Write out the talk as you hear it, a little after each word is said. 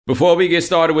Before we get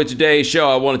started with today's show,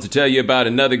 I wanted to tell you about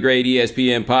another great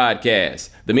ESPN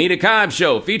podcast. The Mina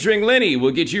Show featuring Lenny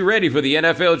will get you ready for the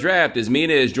NFL draft as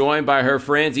Mina is joined by her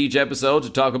friends each episode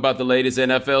to talk about the latest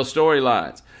NFL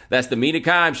storylines. That's the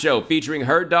Mina Show featuring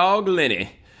her dog,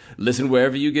 Lenny. Listen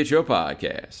wherever you get your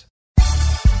podcasts.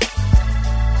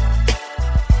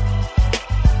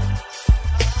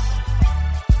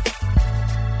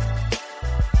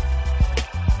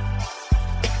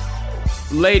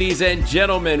 Ladies and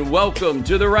gentlemen, welcome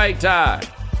to The Right Time.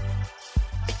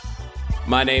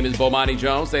 My name is Bomani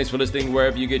Jones. Thanks for listening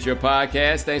wherever you get your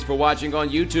podcast. Thanks for watching on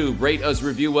YouTube. Rate us,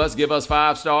 review us, give us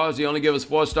 5 stars. You only give us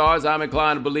 4 stars. I'm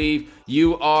inclined to believe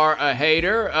you are a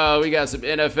hater. We got some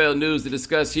NFL news to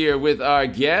discuss here with our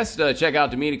guest. Check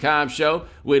out the Mina Show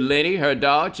with Lenny, her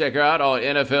dog. Check her out on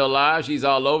NFL Live. She's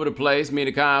all over the place.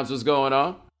 Mina Kimes, what's going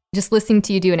on? Just listening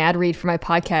to you do an ad read for my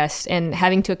podcast and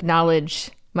having to acknowledge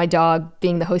my dog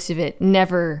being the host of it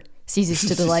never ceases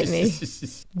to delight me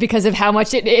because of how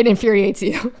much it infuriates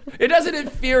you. It doesn't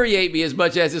infuriate me as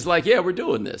much as it's like, yeah, we're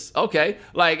doing this. Okay.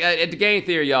 Like at the game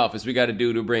theory office, we got a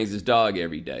dude who brings his dog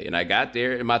every day. And I got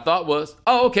there and my thought was,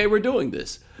 oh, okay, we're doing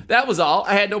this. That was all.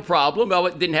 I had no problem.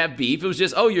 I didn't have beef. It was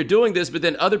just, oh, you're doing this. But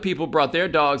then other people brought their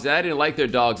dogs and I didn't like their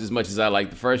dogs as much as I liked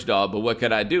the first dog. But what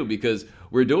could I do? Because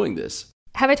we're doing this.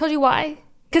 Have I told you why?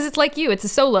 Because it's like you, it's a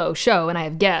solo show and I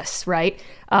have guests, right?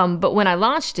 But when I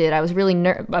launched it, I was really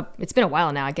it's been a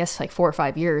while now, I guess like 4 or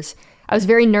 5 years. I was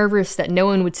very nervous that no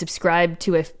one would subscribe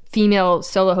to a female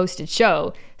solo hosted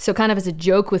show. So kind of as a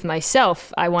joke with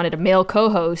myself, I wanted a male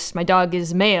co-host. My dog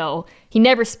is male. He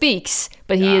never speaks,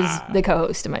 but he is the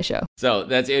co-host of my show. So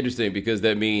that's interesting because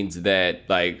that means that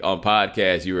like on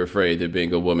podcasts, you were afraid that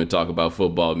being a woman talk about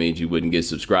football means you wouldn't get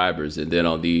subscribers. And then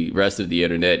on the rest of the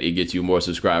internet, it gets you more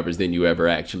subscribers than you ever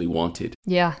actually wanted.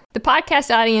 Yeah. The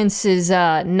podcast audience is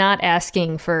not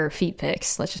asking for feet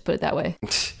pics. Let's just put it that way.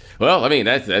 Well, I mean,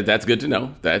 that's good to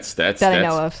know. That's I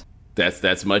know of.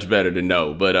 That's much better to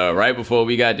know. But right before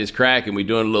we got this cracking, we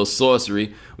doing a little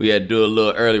sorcery. We had to do a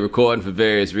little early recording for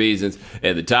various reasons.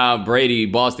 And the Tom Brady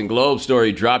Boston Globe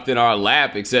story dropped in our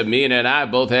lap, except Mina and I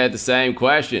both had the same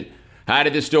question. How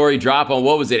did this story drop on,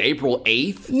 what was it, April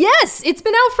 8th? Yes, it's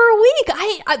been out for a week.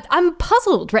 I'm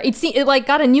puzzled, right? It like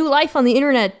got a new life on the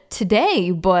internet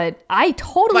today, but I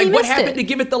totally missed it. Like, what happened to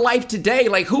give it the life today?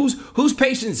 Like, who's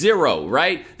patient zero,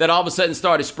 right? That all of a sudden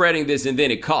started spreading this and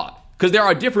then it caught. Because there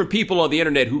are different people on the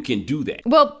internet who can do that.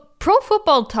 Well, Pro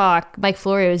Football Talk, Mike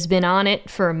Florio has been on it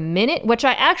for a minute, which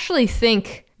I actually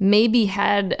think maybe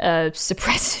had a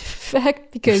suppressive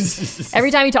effect because every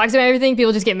time he talks about everything,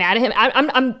 people just get mad at him.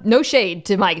 I'm no shade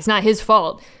to Mike. It's not his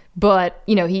fault. But,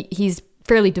 you know, he's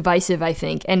fairly divisive, I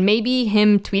think. And maybe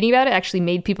him tweeting about it actually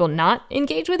made people not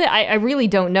engage with it. I really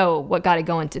don't know what got it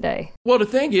going today. Well, the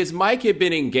thing is, Mike had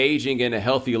been engaging in a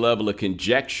healthy level of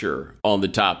conjecture on the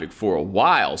topic for a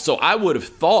while. So I would have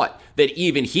thought that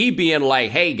even he being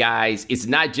like, hey, guys, it's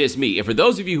not just me. And for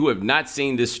those of you who have not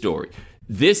seen this story,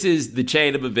 this is the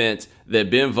chain of events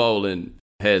that Ben Volen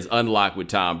has unlocked with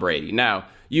Tom Brady. Now,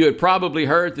 you had probably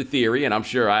heard the theory, and I'm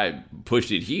sure I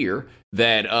pushed it here,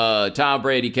 that Tom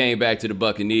Brady came back to the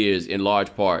Buccaneers in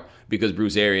large part because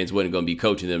Bruce Arians wasn't going to be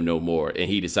coaching them no more, and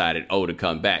he decided, to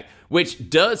come back, which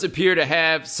does appear to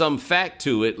have some fact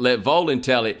to it. Let Volen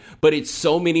tell it, but it's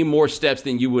so many more steps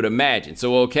than you would imagine.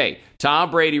 So, okay,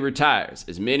 Tom Brady retires.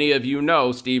 As many of you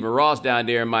know, Stephen Ross down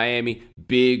there in Miami,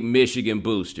 big Michigan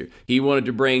booster. He wanted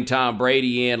to bring Tom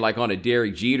Brady in like on a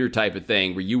Derek Jeter type of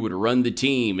thing where you would run the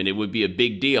team and it would be a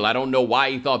big deal. I don't know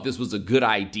why he thought this was a good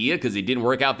idea because it didn't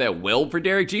work out that well for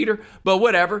Derek Jeter, but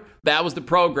whatever. That was the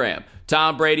program.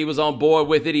 Tom Brady was on board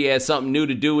with it. He had something new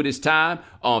to do with his time.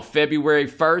 On February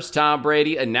 1st, Tom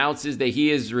Brady announces that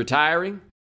he is retiring.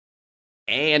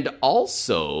 And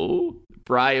also,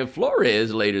 Brian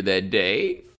Flores later that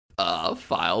day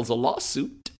files a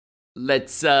lawsuit.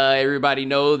 Lets everybody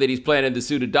know that he's planning to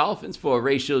sue the Dolphins for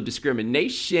racial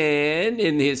discrimination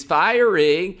in his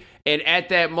firing. And at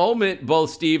that moment, both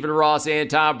Stephen Ross and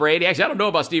Tom Brady, actually, I don't know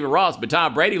about Stephen Ross, but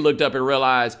Tom Brady looked up and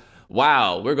realized,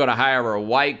 wow, we're going to hire a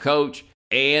white coach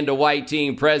and a white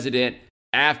team president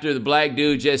after the black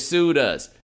dude just sued us.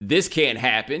 This can't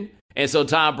happen. And so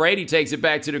Tom Brady takes it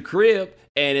back to the crib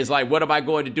and is like, what am I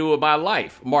going to do with my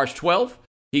life? March 12th,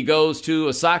 he goes to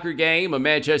a soccer game, a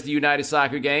Manchester United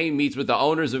soccer game, meets with the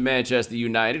owners of Manchester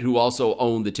United, who also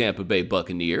own the Tampa Bay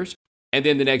Buccaneers. And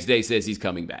then the next day says he's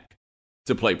coming back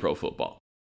to play pro football.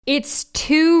 It's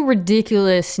too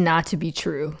ridiculous not to be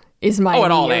true, is my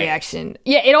reaction.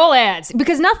 Yeah, it all adds.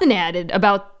 Because nothing added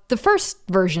about the first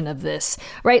version of this,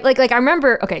 right? Like I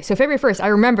remember, okay, so February 1st, I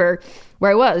remember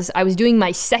where I was doing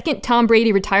my second Tom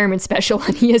Brady retirement special on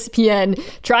ESPN,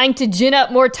 trying to gin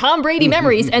up more Tom Brady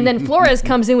memories, and then Flores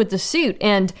comes in with the suit,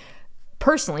 and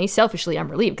personally, selfishly, I'm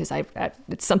relieved because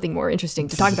it's something more interesting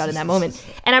to talk about in that moment.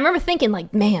 And I remember thinking,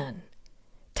 like, man,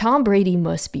 Tom Brady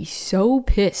must be so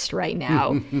pissed right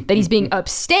now that he's being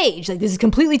upstaged. Like, this is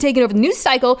completely taking over the news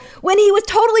cycle when he was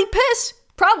totally pissed,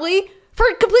 probably for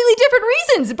completely different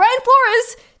reasons. Brian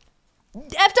Flores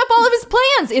effed up all of his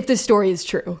plans, if this story is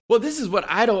true. Well, this is what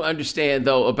I don't understand,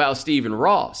 though, about Stephen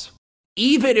Ross.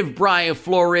 Even if Brian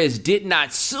Flores did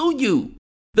not sue you,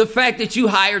 the fact that you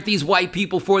hired these white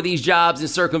people for these jobs in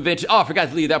circumvention. Oh, I forgot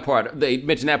to leave that part. They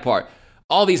mentioned that part.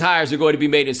 All these hires are going to be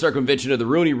made in circumvention of the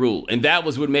Rooney Rule. And that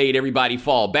was what made everybody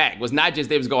fall back. It was not just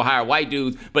they was going to hire white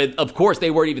dudes, but of course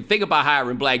they weren't even thinking about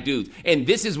hiring black dudes. And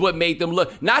this is what made them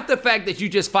look, not the fact that you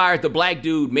just fired the black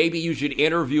dude. Maybe you should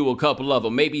interview a couple of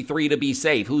them, maybe 3 to be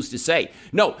safe. Who's to say?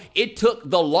 No, it took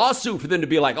the lawsuit for them to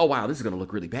be like, oh, wow, this is going to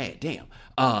look really bad. Damn.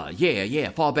 Yeah,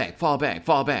 fall back,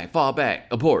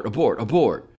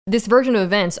 abort. This version of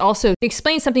events also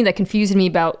explains something that confused me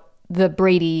about the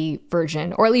Brady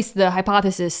version, or at least the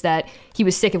hypothesis that he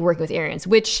was sick of working with Arians,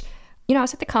 which, I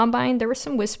was at the Combine, there were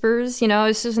some whispers,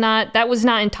 that was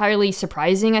not entirely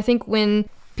surprising, I think, when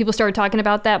people started talking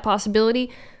about that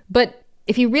possibility. But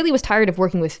if he really was tired of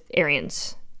working with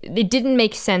Arians, it didn't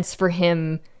make sense for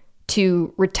him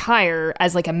to retire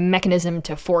as like a mechanism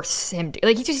to force him to,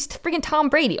 like, he's just freaking Tom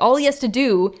Brady. All he has to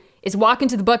do is walk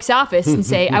into the Bucs office and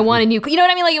say, I want a new, you know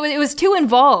what I mean? Like, it was too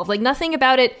involved. Like, nothing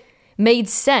about it made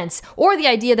sense. Or the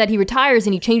idea that he retires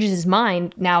and he changes his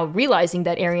mind now, realizing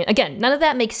that Arian, again, none of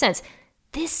that makes sense.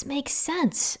 This makes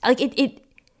sense. Like, it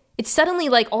suddenly,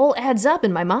 like, all adds up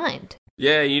in my mind.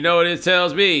 Yeah, you know what it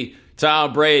tells me?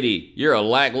 Tom Brady, you're a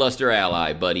lackluster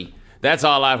ally, buddy. That's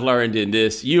all I've learned in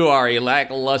this. You are a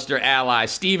lackluster ally.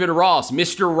 Stephen Ross,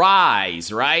 Mr.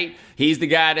 Rise, right? He's the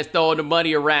guy that's throwing the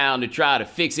money around to try to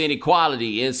fix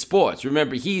inequality in sports.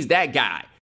 Remember, he's that guy.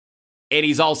 And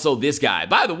he's also this guy.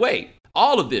 By the way,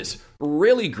 all of this,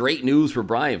 really great news for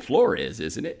Brian Flores,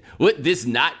 isn't it? Would this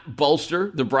not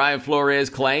bolster the Brian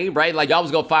Flores claim, right? Like, y'all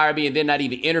was going to fire me and then not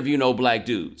even interview no black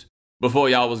dudes before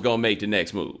y'all was going to make the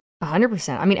next move.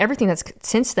 100%. I mean, everything that's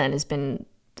since then has been,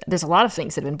 there's a lot of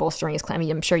things that have been bolstering his claim. I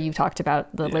mean, I'm sure you've talked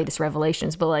about the latest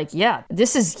revelations, but like, yeah,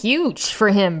 this is huge for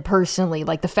him personally.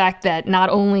 Like, the fact that not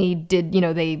only did,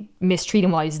 they mistreat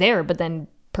him while he's there, but then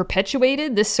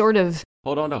perpetuated this sort of...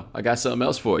 Hold on, no. I got something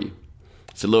else for you.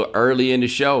 It's a little early in the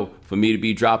show for me to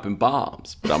be dropping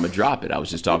bombs, but I'm going to drop it. I was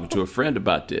just talking to a friend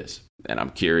about this, and I'm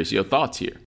curious your thoughts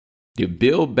here. Did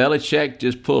Bill Belichick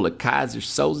just pull a Kaiser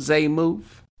Soze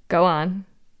move? Go on.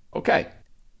 Okay.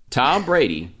 Tom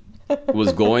Brady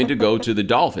was going to go to the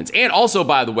Dolphins. And also,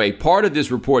 by the way, part of this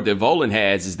report that Volan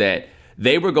has is that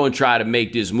they were going to try to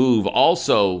make this move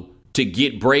also to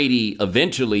get Brady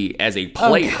eventually as a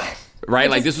player. Oh, right?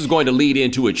 Like, this was going to lead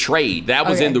into a trade. That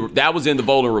was in the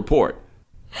Volan report.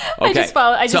 Okay.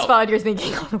 I just followed your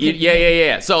thinking.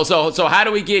 Yeah. So how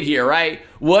do we get here, right?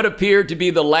 What appeared to be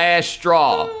the last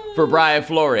straw for Brian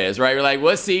Flores, right? We're like,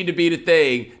 what seemed to be the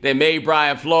thing that made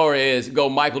Brian Flores go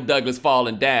Michael Douglas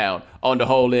falling down on the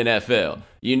whole NFL?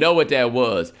 You know what that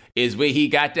was, is when he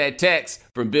got that text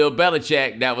from Bill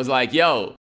Belichick that was like,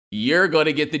 yo, you're going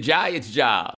to get the Giants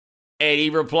job. And he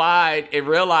replied and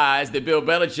realized that Bill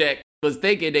Belichick was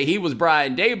thinking that he was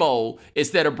Brian Daboll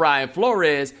instead of Brian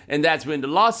Flores, and that's when the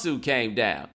lawsuit came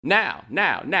down. Now,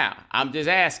 I'm just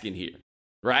asking here,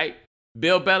 right?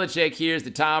 Bill Belichick hears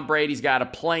that Tom Brady's got a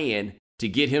plan to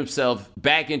get himself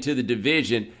back into the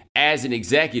division as an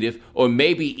executive, or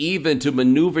maybe even to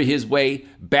maneuver his way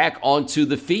back onto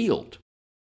the field.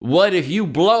 What if you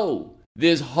blow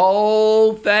this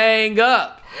whole thing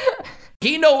up?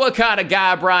 He know what kind of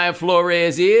guy Brian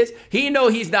Flores is. He know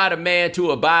he's not a man to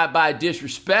abide by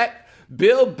disrespect.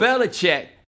 Bill Belichick,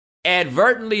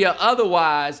 advertently or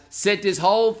otherwise, set this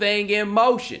whole thing in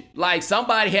motion. Like,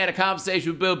 somebody had a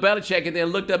conversation with Bill Belichick and then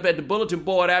looked up at the bulletin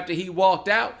board after he walked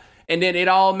out, and then it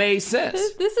all made sense.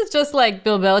 This is just like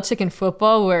Bill Belichick in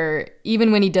football, where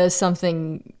even when he does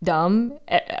something dumb,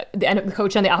 the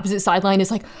coach on the opposite sideline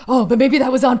is like, oh, but maybe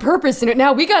that was on purpose, and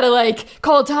now we gotta like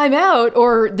call a timeout.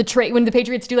 Or the trade, when the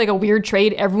Patriots do like a weird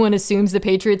trade, everyone assumes the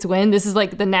Patriots win. This is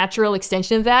like the natural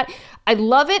extension of that. I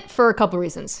love it for a couple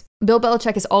reasons. Bill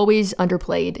Belichick has always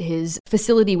underplayed his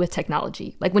facility with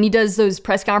technology. Like, when he does those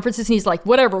press conferences and he's like,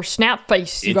 whatever snap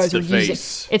face you guys are using,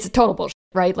 it's a total bullshit,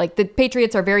 right? Like, the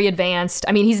Patriots are very advanced.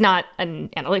 I mean, he's not an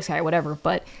analytics guy or whatever,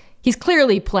 but he's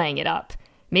clearly playing it up.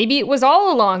 Maybe it was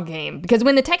all a long game, because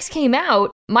when the text came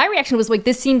out, my reaction was like,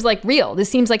 this seems like real. This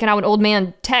seems like how an old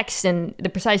man texts and the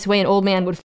precise way an old man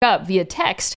would up via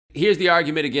text. Here's the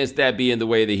argument against that being the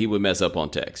way that he would mess up on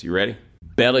text. You ready?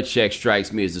 Belichick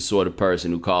strikes me as the sort of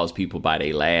person who calls people by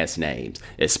their last names,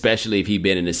 especially if he'd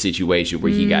been in a situation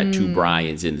where he got two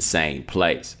Bryans in the same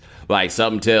place. Like,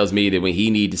 something tells me that when he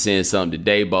need to send something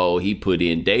to Daboll, he put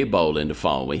in Daboll in the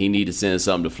phone. When he need to send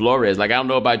something to Flores, like, I don't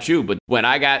know about you, but when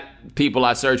I got people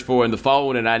I search for in the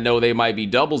phone and I know they might be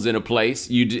doubles in a place,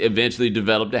 you eventually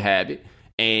develop the habit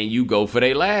and you go for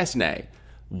their last name.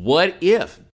 What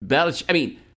if Belichick, I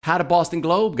mean, how the Boston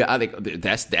Globe got, I think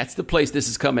that's the place this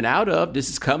is coming out of. This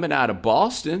is coming out of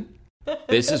Boston.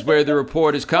 This is where the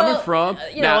report is coming from.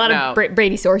 A lot of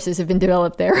Brady sources have been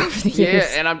developed there over the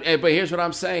years. Yeah, but here's what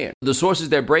I'm saying. The sources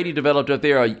that Brady developed up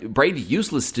there are Brady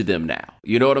useless to them now.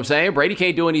 You know what I'm saying? Brady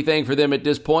can't do anything for them at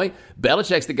this point.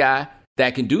 Belichick's the guy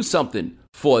that can do something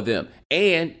for them.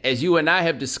 And as you and I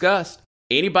have discussed,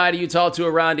 anybody you talk to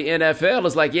around the NFL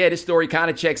is like, yeah, this story kind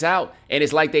of checks out. And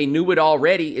it's like they knew it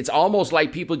already. It's almost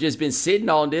like people just been sitting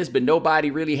on this, but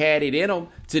nobody really had it in them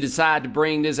to decide to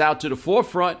bring this out to the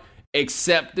forefront,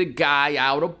 except the guy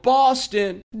out of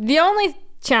Boston. The only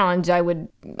challenge I would,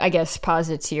 I guess,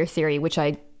 posit to your theory, which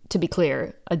I, to be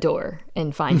clear, adore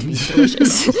and find to be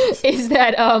delicious, is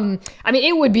that,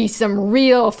 it would be some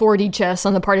real 4D chess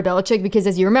on the part of Belichick, because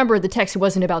as you remember, the text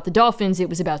wasn't about the Dolphins, it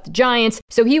was about the Giants.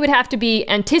 So he would have to be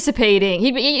anticipating,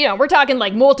 we're talking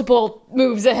like multiple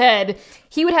moves ahead.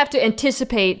 He would have to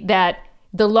anticipate that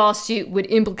the lawsuit would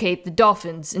implicate the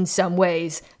Dolphins in some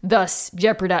ways, thus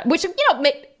jeopardize, which,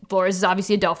 Flores is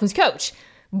obviously a Dolphins coach,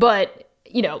 but,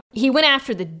 he went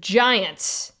after the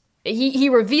Giants. He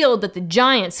revealed that the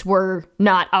Giants were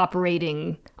not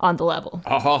operating on the level.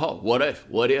 Oh, what if?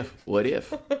 What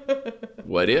if?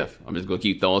 I'm just going to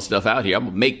keep throwing stuff out here. I'm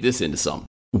going to make this into something.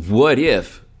 What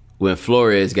if, when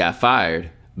Flores got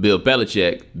fired, Bill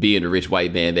Belichick, being the rich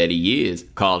white man that he is,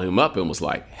 called him up and was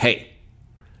like, hey,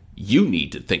 you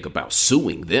need to think about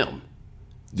suing them.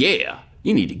 Yeah,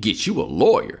 you need to get you a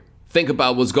lawyer. Think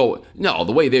about what's going. No,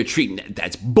 the way they're treating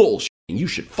that's bullshit. And you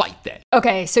should fight that.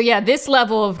 Okay, so yeah, this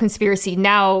level of conspiracy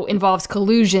now involves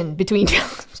collusion between.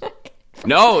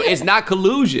 No, it's not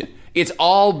collusion. It's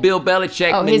all Bill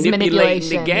Belichick manipulating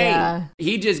the game. Yeah.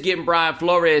 He just getting Brian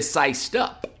Flores sized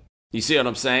up. You see what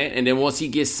I'm saying? And then once he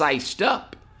gets sized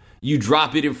up, you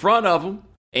drop it in front of him,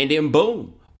 and then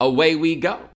boom, away we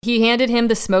go. He handed him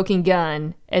the smoking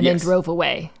gun and then drove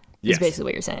away. Is basically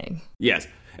what you're saying. Yes.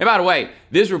 And by the way,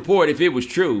 this report, if it was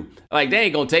true, like, they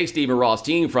ain't going to take Stephen Ross'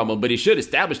 team from him, but it should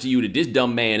establish to you that this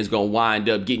dumb man is going to wind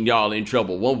up getting y'all in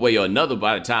trouble one way or another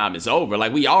by the time it's over.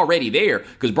 Like, we already there,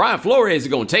 because Brian Flores is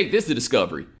going to take this to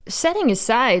Discovery. Setting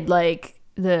aside, like,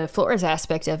 the Flores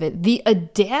aspect of it, the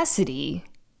audacity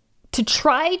to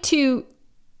try to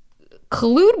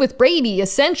collude with Brady,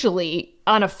 essentially,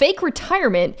 on a fake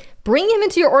retirement, bring him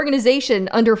into your organization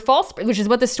under false, which is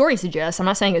what the story suggests. I'm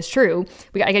not saying it's true.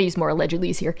 I got to use more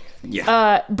allegedlys here.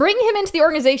 Yeah. Bring him into the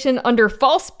organization under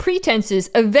false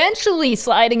pretenses, eventually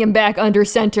sliding him back under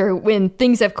center when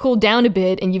things have cooled down a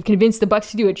bit and you've convinced the Bucs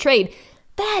to do a trade.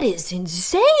 That is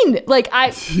insane. Like,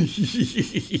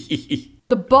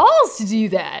 the balls to do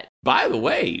that. By the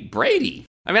way, Brady.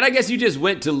 I mean, I guess you just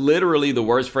went to literally the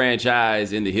worst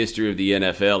franchise in the history of the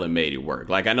NFL and made it work.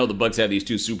 Like, I know the Bucs have these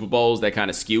 2 Super Bowls that kind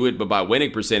of skew it, but by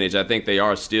winning percentage, I think they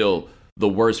are still the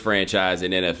worst franchise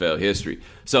in NFL history.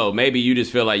 So maybe you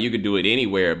just feel like you could do it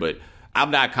anywhere, but I'm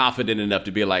not confident enough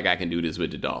to be like, I can do this with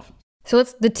the Dolphins. So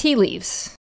it's the tea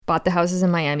leaves. Bought the houses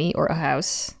in Miami, or a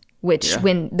house, which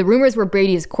when the rumors were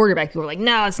Brady as quarterback, people were like,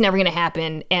 no, it's never going to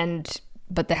happen.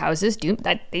 But the houses,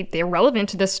 they're relevant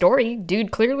to the story.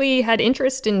 Dude clearly had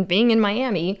interest in being in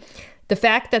Miami. The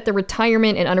fact that the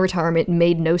retirement and unretirement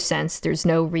made no sense. There's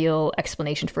no real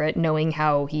explanation for it, knowing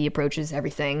how he approaches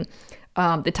everything.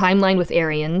 The timeline with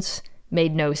Arians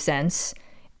made no sense.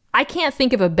 I can't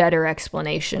think of a better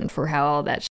explanation for how all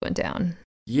that went down.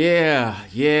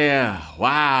 Yeah.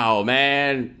 Wow,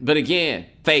 man. But again,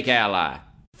 fake ally.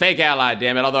 Fake ally,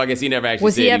 damn it. Although I guess he never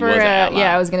actually said he was an ally.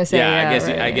 Yeah, I was gonna say.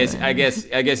 I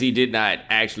guess he did not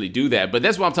actually do that. But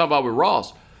that's what I'm talking about with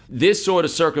Ross. This sort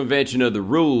of circumvention of the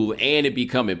rule and it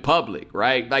becoming public,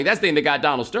 right? Like, that's the thing that got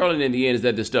Donald Sterling in the end, is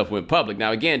that this stuff went public.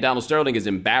 Now, again, Donald Sterling is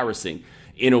embarrassing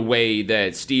in a way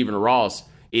that Stephen Ross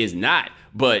is not.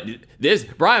 But this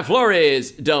Brian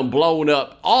Flores done blown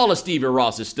up all of Stephen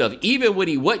Ross's stuff, even when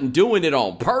he wasn't doing it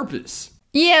on purpose.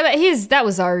 Yeah, but that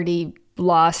was already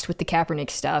lost with the Kaepernick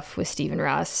stuff with Stephen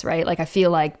Ross, right? Like, I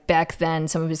feel like back then,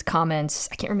 some of his comments,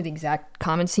 I can't remember the exact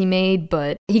comments he made,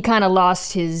 but he kind of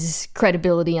lost his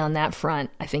credibility on that front,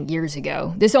 I think, years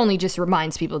ago. This only just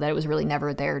reminds people that it was really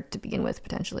never there to begin with,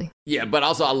 potentially. Yeah, but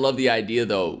also I love the idea,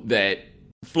 though, that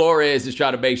Flores is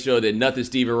trying to make sure that nothing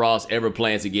Stephen Ross ever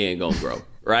plants again gonna grow.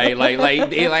 Right? Like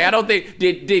I don't think,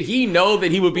 did he know that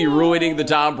he would be ruining the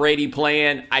Tom Brady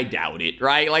plan? I doubt it,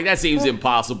 right? Like, that seems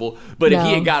impossible. But if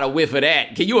he had got a whiff of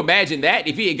that, can you imagine that?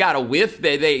 If he had got a whiff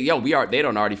that they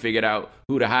don't already figured out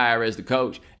who to hire as the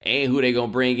coach and who they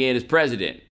gonna bring in as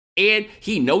president. And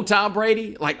he know Tom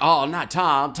Brady? Like, oh, not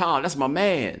Tom, that's my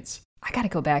man's. I got to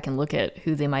go back and look at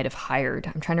who they might have hired.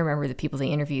 I'm trying to remember the people they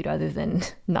interviewed other than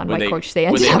non-white coach they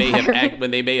ended up hiring.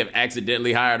 When they may have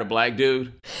accidentally hired a black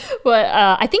dude. But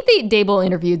I think Dable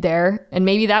interviewed there, and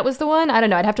maybe that was the one. I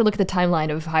don't know. I'd have to look at the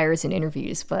timeline of hires and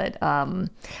interviews. But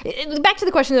back to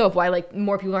the question, though, of why like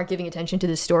more people aren't giving attention to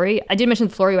this story. I did mention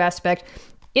the Florio aspect.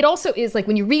 It also is like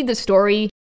when you read the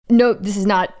story, no, this is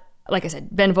not, like I said,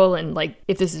 Ben Volen, like,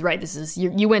 if this is right, this is,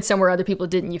 you went somewhere other people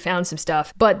didn't, you found some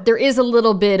stuff. But there is a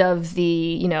little bit of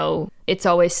the, It's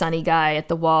Always Sunny guy at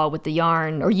the wall with the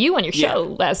yarn, or you on your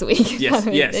show last week. Yes,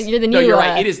 yes. You're the new, you're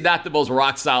right. It is not the most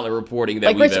rock solid reporting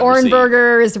that we've Rich ever seen.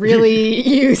 Orenberger is really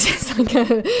used. It's like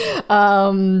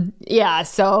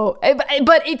so,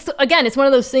 but it's one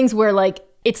of those things where, like,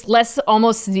 it's less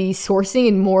almost the sourcing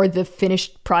and more the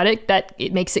finished product that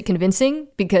it makes it convincing,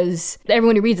 because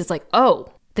everyone who reads it's like, oh,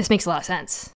 this makes a lot of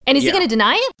sense. And is he going to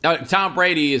deny it? Tom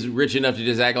Brady is rich enough to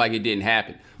just act like it didn't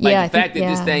happen. Like, the fact that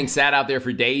this thing sat out there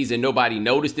for days and nobody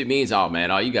noticed it means, oh,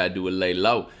 man, all you got to do is lay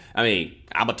low. I mean,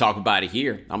 I'm going to talk about it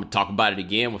here. I'm going to talk about it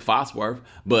again with Foxworth.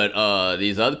 But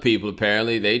these other people,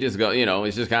 apparently, they just go,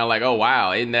 it's just kind of like, oh,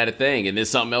 wow, isn't that a thing? And then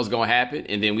something else going to happen.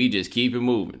 And then we just keep it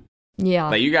moving. Yeah.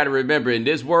 Like, you got to remember, in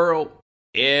this world,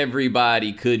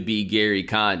 everybody could be Gary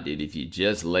Condit if you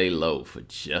just lay low for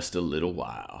just a little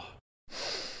while.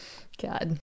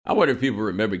 God. I wonder if people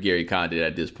remember Gary Condit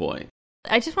at this point.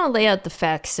 I just want to lay out the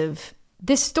facts of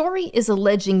this story is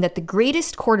alleging that the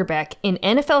greatest quarterback in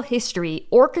NFL history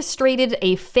orchestrated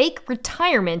a fake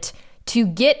retirement to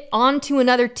get onto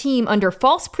another team under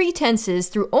false pretenses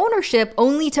through ownership,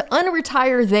 only to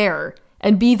unretire there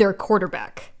and be their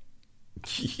quarterback.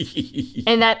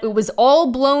 And that it was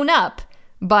all blown up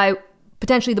by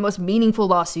potentially the most meaningful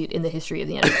lawsuit in the history of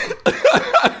the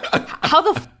NFL. How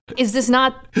the is this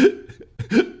not?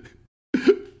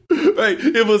 Right.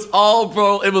 It was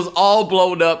all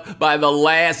blown up by the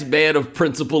last man of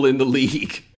principle in the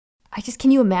league.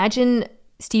 Can you imagine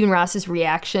Stephen Ross's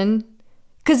reaction?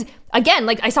 Because again,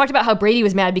 like I talked about how Brady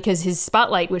was mad because his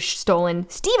spotlight was stolen.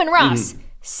 Stephen Ross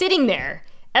sitting there.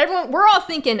 We're all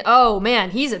thinking, oh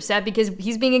man, he's upset because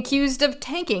he's being accused of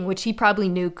tanking, which he probably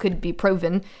knew could be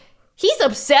proven. He's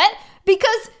upset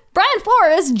because Brian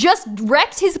Flores just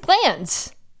wrecked his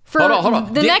plans for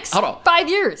the next 5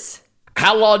 years.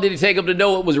 How long did it take him to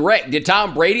know it was wrecked? Did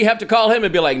Tom Brady have to call him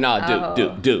and be like, nah,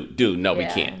 dude, no, we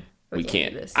can't. We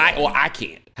can't. I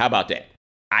can't. How about that?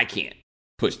 I can't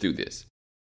push through this.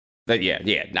 Nah. You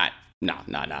can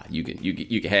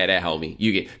have that, homie.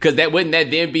 Because wouldn't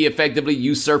that then be effectively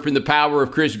usurping the power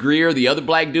of Chris Greer, the other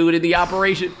black dude in the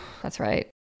operation? That's right.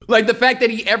 Like, the fact that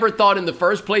he ever thought in the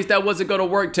first place that wasn't going to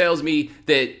work tells me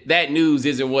that news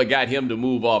isn't what got him to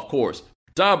move off course.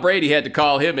 Tom Brady had to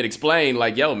call him and explain,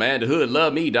 like, yo, man, the hood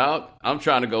love me, dog. I'm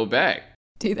trying to go back.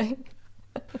 Do they?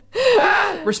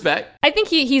 Respect. I think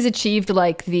he's achieved,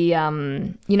 like, the,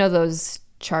 those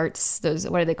charts,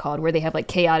 what are they called, where they have, like,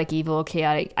 chaotic evil,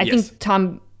 chaotic. I think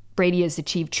Tom Brady has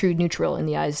achieved true neutral in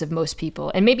the eyes of most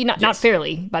people. And maybe not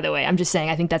fairly, by the way. I'm just saying,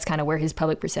 I think that's kind of where his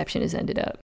public perception has ended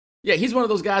up. Yeah, he's one of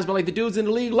those guys, but like the dudes in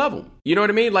the league love him. You know what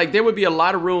I mean? Like, there would be a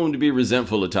lot of room to be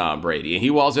resentful of Tom Brady, and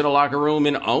he walks in a locker room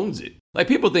and owns it. Like,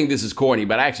 people think this is corny,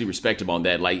 but I actually respect him on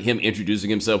that. Like, him introducing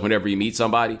himself whenever he meets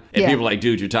somebody. And people are like,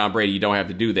 dude, you're Tom Brady. You don't have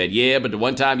to do that. Yeah, but the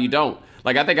one time you don't.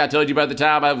 Like, I think I told you about the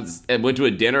time I went to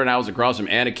a dinner and I was across from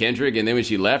Anna Kendrick. And then when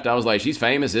she left, I was like, she's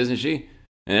famous, isn't she?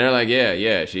 And they're like,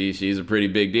 yeah, she's a pretty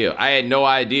big deal. I had no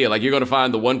idea. Like, you're going to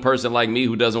find the one person like me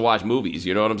who doesn't watch movies.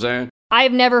 You know what I'm saying?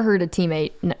 I've never heard a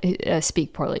teammate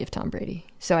speak poorly of Tom Brady.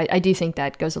 So I do think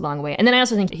that goes a long way. And then I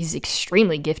also think he's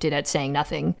extremely gifted at saying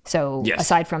nothing. So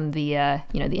aside from the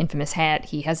the infamous hat,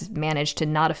 he has managed to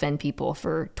not offend people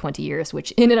for 20 years,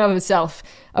 which in and of itself,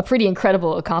 a pretty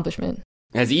incredible accomplishment.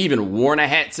 Has he even worn a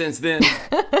hat since then?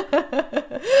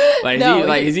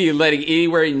 Is he letting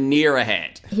anywhere near a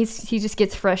hat? He just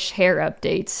gets fresh hair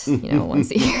updates,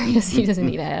 once a year. He doesn't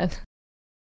need a hat.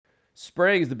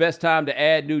 Spring is the best time to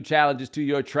add new challenges to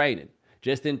your training,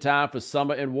 just in time for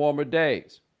summer and warmer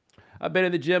days. I've been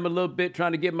in the gym a little bit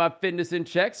trying to get my fitness in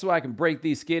check so I can break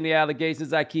these skinny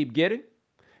allegations I keep getting.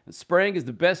 And spring is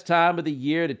the best time of the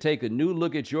year to take a new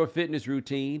look at your fitness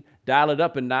routine, dial it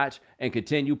up a notch, and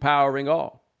continue powering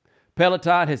on.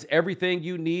 Peloton has everything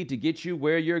you need to get you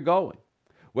where you're going.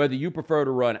 Whether you prefer to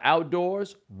run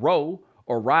outdoors, row,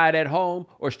 or ride at home,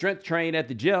 or strength train at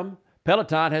the gym,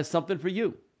 Peloton has something for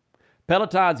you.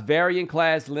 Peloton's varying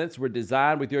class lengths were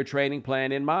designed with your training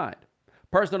plan in mind.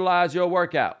 Personalize your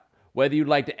workout. Whether you'd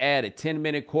like to add a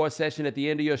 10-minute core session at the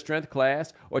end of your strength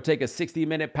class or take a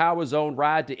 60-minute power zone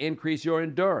ride to increase your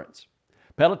endurance.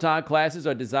 Peloton classes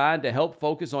are designed to help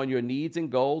focus on your needs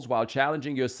and goals while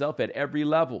challenging yourself at every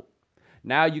level.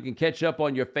 Now you can catch up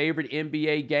on your favorite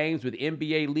NBA games with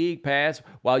NBA League Pass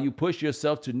while you push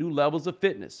yourself to new levels of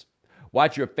fitness.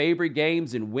 Watch your favorite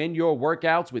games and win your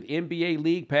workouts with NBA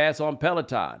League Pass on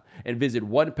Peloton and visit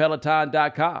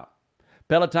onepeloton.com.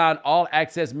 Peloton All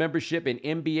Access membership and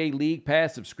NBA League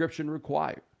Pass subscription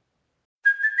required.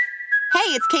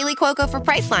 Hey, it's Kaylee Cuoco for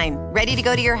Priceline. Ready to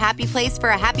go to your happy place for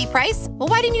a happy price? Well,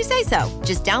 why didn't you say so?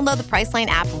 Just download the Priceline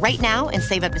app right now and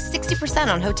save up to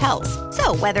 60% on hotels.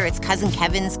 So whether it's Cousin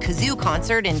Kevin's Kazoo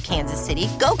Concert in Kansas City,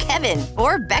 go Kevin,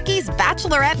 or Becky's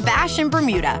Bachelorette Bash in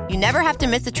Bermuda, you never have to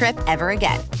miss a trip ever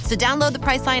again. So download the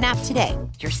Priceline app today.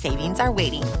 Your savings are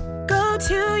waiting. Go to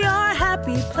your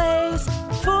happy place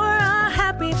for a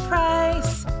happy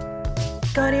price.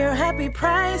 Go to your happy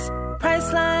price,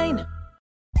 Priceline.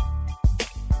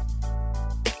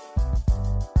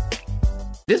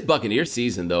 This Buccaneer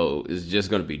season, though, is just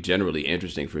going to be generally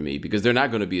interesting for me because they're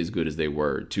not going to be as good as they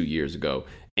were 2 years ago.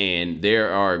 And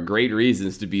there are great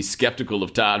reasons to be skeptical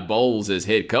of Todd Bowles as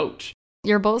head coach.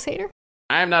 You're a Bowles hater?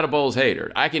 I am not a Bowles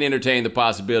hater. I can entertain the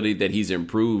possibility that he's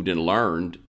improved and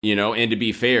learned, and to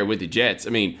be fair with the Jets. I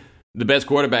mean, the best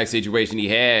quarterback situation he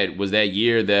had was that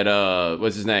year that,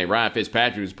 Ryan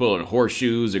Fitzpatrick was pulling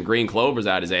horseshoes and green clovers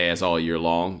out his ass all year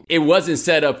long. It wasn't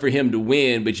set up for him to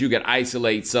win, but you could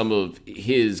isolate some of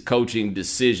his coaching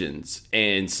decisions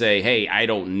and say, hey, I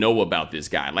don't know about this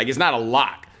guy. Like, it's not a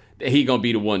lock that he's going to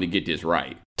be the one to get this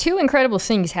right. Two incredible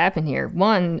things happen here.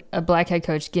 One, a black head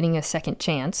coach getting a second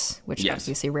chance, which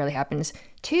obviously rarely happens.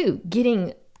 Two,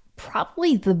 getting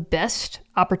probably the best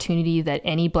opportunity that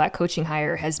any black coaching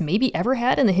hire has maybe ever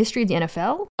had in the history of the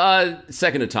NFL.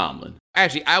 Second to Tomlin.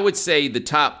 Actually, I would say the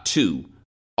top two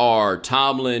are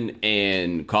Tomlin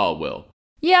and Caldwell.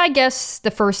 Yeah, I guess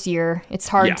the first year. It's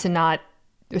hard to not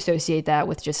associate that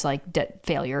with just like debt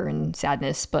failure and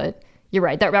sadness, but you're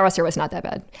right. That roster was not that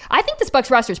bad. I think this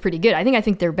Bucs roster is pretty good. I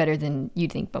think they're better than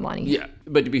you'd think, Bomani. Yeah,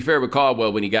 but to be fair with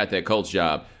Caldwell, when he got that Colts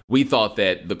job, we thought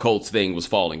that the Colts thing was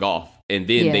falling off. And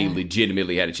then they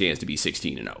legitimately had a chance to be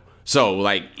 16-0. So,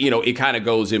 it kind of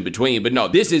goes in between. But no,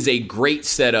 this is a great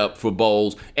setup for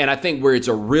Bowles. And I think where it's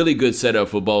a really good setup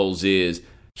for Bowles is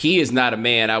he is not a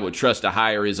man I would trust to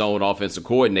hire his own offensive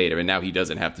coordinator. And now he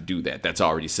doesn't have to do that. That's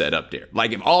already set up there.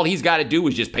 Like, if all he's got to do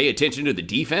is just pay attention to the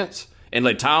defense and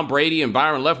let Tom Brady and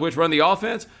Byron Leftwich run the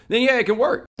offense, then it can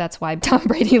work. That's why Tom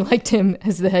Brady liked him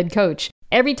as the head coach.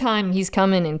 Every time he's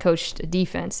come in and coached a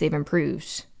defense, they've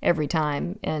improved every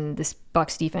time. And this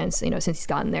Bucs defense, since he's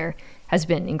gotten there, has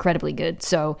been incredibly good.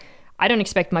 So I don't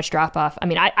expect much drop off. I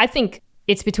mean, I think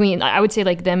it's between, I would say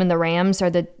like them and the Rams are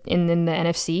in the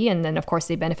NFC. And then, of course,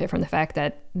 they benefit from the fact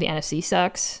that the NFC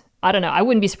sucks. I don't know. I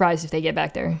wouldn't be surprised if they get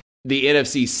back there. The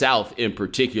NFC South in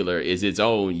particular is its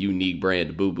own unique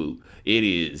brand of boo-boo. It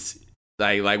is.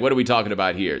 Like what are we talking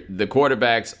about here? The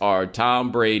quarterbacks are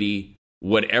Tom Brady,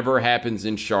 whatever happens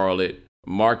in Charlotte,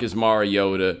 Marcus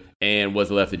Mariota, and what's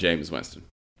left of Jameis Winston.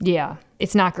 Yeah,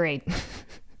 it's not great.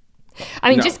 I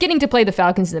mean, just getting to play the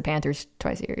Falcons and the Panthers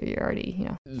twice a year, you're already,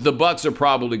 The Bucs are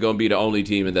probably going to be the only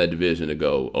team in that division to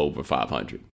go over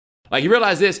 500. Like, you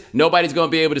realize this? Nobody's going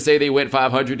to be able to say they went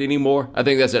 500 anymore. I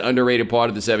think that's an underrated part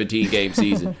of the 17-game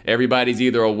season. Everybody's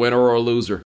either a winner or a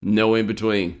loser. No in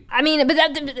between. I mean, but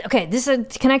this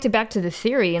is connected back to the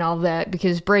theory and all that,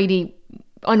 because Brady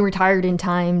unretired in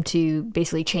time to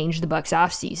basically change the Bucs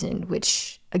offseason,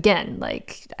 which, again,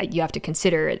 you have to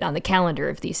consider it on the calendar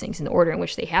of these things in the order in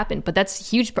which they happen. But that's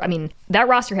huge. I mean, that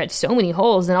roster had so many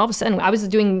holes, and all of a sudden, I was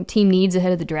doing team needs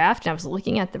ahead of the draft, and I was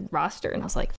looking at the roster, and I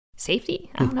was like,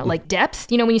 safety? I don't know, like depth.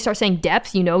 When you start saying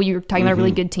depth, you're talking about a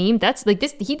really good team. That's like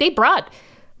this. They brought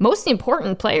most of the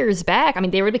important players back. I mean,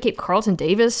 they were able to keep Carlton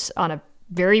Davis on a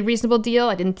very reasonable deal.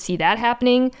 I didn't see that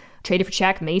happening. Traded for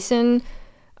Shaq Mason,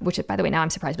 which, by the way, now I'm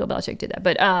surprised Bill Belichick did that.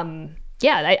 But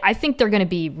I think they're going to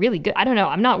be really good. I don't know.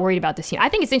 I'm not worried about this team. I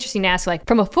think it's interesting to ask,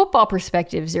 from a football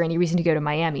perspective, is there any reason to go to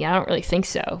Miami? I don't really think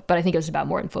so, but I think it was about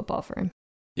more than football for him.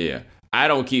 Yeah. I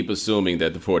don't keep assuming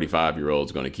that the 45-year-old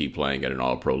is going to keep playing at an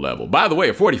all-pro level. By the way,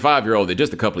 a 45-year-old that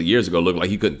just a couple of years ago looked like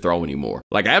he couldn't throw anymore.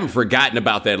 Like, I haven't forgotten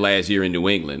about that last year in New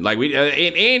England. Like,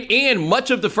 and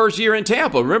much of the first year in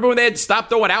Tampa. Remember when they had stopped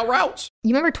throwing out routes?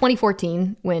 You remember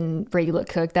 2014 when Brady looked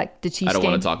cooked, the Chiefs game? I don't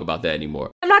want to talk about that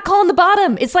anymore. I'm not calling the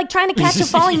bottom. It's like trying to catch a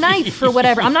falling knife or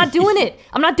whatever. I'm not doing it.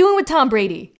 I'm not doing it with Tom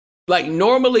Brady. Like,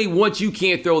 normally, once you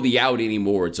can't throw the out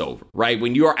anymore, it's over, right?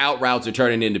 When your out routes are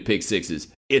turning into pick sixes,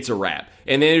 it's a wrap.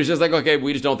 And then it's just like, okay,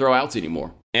 we just don't throw outs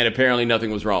anymore. And apparently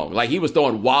nothing was wrong. Like, he was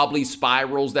throwing wobbly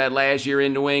spirals that last year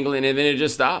in New England, and then it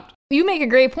just stopped. You make a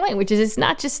great point, which is it's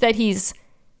not just that he's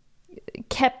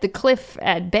kept the cliff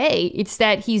at bay. It's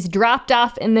that he's dropped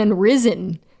off and then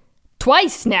risen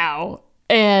twice now.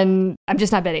 And I'm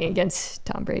just not betting against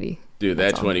Tom Brady. Dude,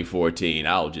 that 2014,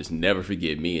 I'll just never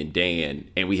forget me and Dan.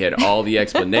 And we had all the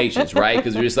explanations, right?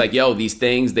 Because we're just like, yo, these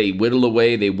things, they whittle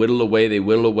away. And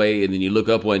then you look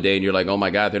up one day and you're like, oh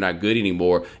my God, they're not good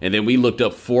anymore. And then we looked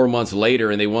up 4 months later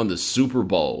and they won the Super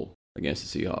Bowl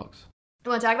against the Seahawks.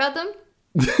 You want to talk about them?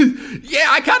 Yeah,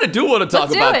 I kind of do want to talk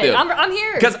about them. I'm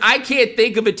here. Because I can't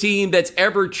think of a team that's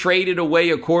ever traded away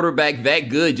a quarterback that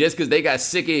good just because they got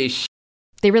sick of his shit.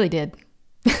 They really did.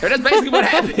 That's basically what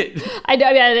happened.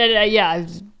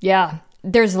 Yeah.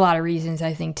 There's a lot of reasons,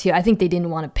 I think, too. I think they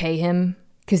didn't want to pay him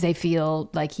because they feel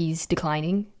like he's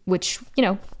declining, which,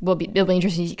 it'll be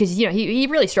interesting because, he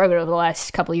really struggled over the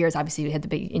last couple of years. Obviously, he had the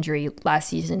big injury last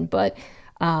season, but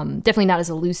definitely not as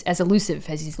elusive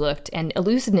as he's looked. And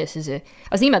elusiveness I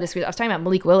was thinking about this. I was talking about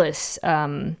Malik Willis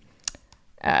on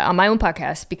my own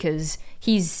podcast because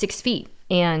he's 6 feet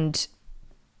and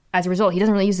as a result, he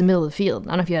doesn't really use the middle of the field. I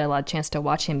don't know if you had a lot of chance to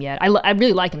watch him yet. I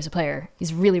really like him as a player.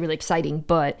 He's really, really exciting,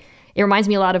 but it reminds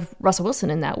me a lot of Russell Wilson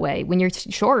in that way. When you're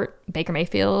short, Baker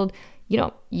Mayfield,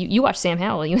 you watch Sam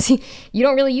Howell, you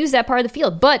don't really use that part of the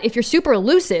field. But if you're super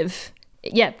elusive,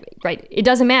 yeah, right, it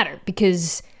doesn't matter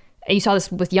because you saw this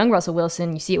with young Russell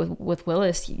Wilson. You see it with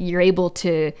Willis. You're able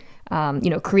to,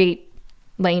 create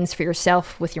lanes for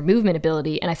yourself with your movement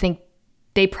ability, and I think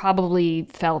they probably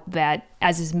felt that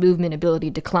as his movement ability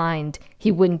declined,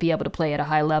 he wouldn't be able to play at a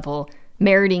high level,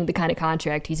 meriting the kind of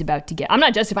contract he's about to get. I'm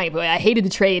not justifying it, but I hated the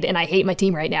trade and I hate my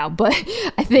team right now. But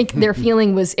I think their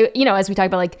feeling was, as we talk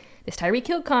about like this Tyreek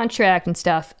Hill contract and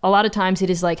stuff, a lot of times it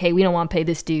is like, hey, we don't want to pay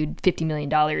this dude $50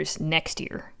 million next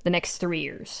year, the next 3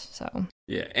 years. So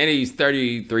yeah, and he's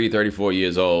 33, 34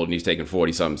 years old, and he's taking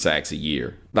 40-something sacks a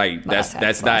year. Like,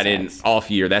 that's not an off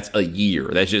year. That's a year.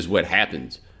 That's just what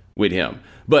happens with him.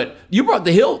 But you brought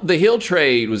the Hill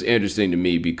trade was interesting to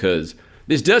me because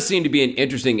this does seem to be an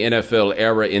interesting NFL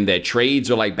era in that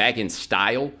trades are like back in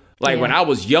style. Like when I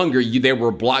was younger, there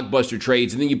were blockbuster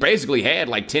trades, and then you basically had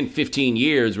like 10, 15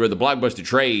 years where the blockbuster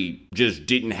trade just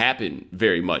didn't happen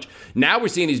very much. Now we're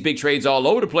seeing these big trades all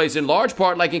over the place, in large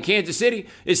part, like in Kansas City,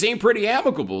 it seemed pretty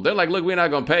amicable. They're like, look, we're not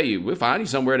going to pay you. We'll find you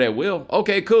somewhere that will.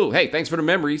 Okay, cool. Hey, thanks for the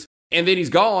memories. And then he's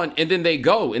gone, and then they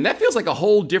go. And that feels like a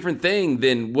whole different thing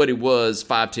than what it was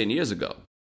 5-10 years ago.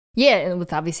 Yeah, and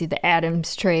with obviously the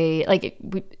Adams trade,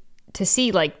 to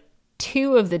see like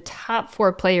 2 of the top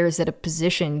 4 players at a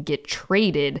position get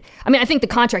traded. I mean, I think the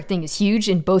contract thing is huge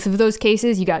in both of those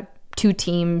cases. You got 2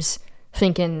 teams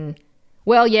thinking,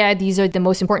 well, yeah, these are the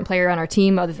most important player on our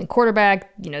team other than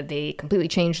quarterback. They completely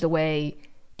changed the way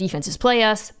defenses play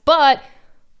us, but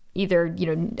either,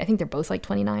 I think they're both like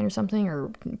 29 or something, or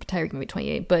Tyreek maybe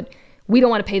 28, but we don't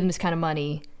want to pay them this kind of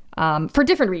money for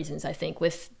different reasons, I think.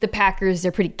 With the Packers,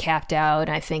 they're pretty capped out, and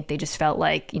I think they just felt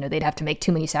like, they'd have to make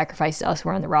too many sacrifices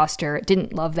elsewhere on the roster.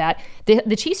 Didn't love that.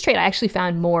 The Chiefs trade I actually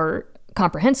found more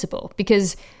comprehensible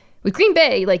because with Green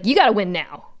Bay, like, you got to win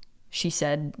now, she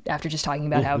said, after just talking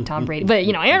about how Tom Brady, but,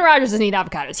 Aaron Rodgers doesn't need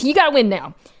avocados. You got to win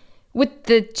now. With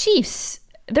the Chiefs,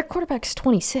 their quarterback's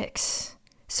 26.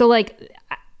 So, like,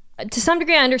 to some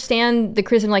degree, I understand the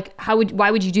criticism, like, why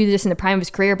would you do this in the prime of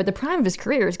his career? But the prime of his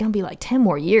career is going to be like 10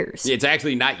 more years. It's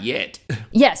actually not yet.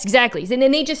 Yes, exactly. And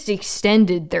then they just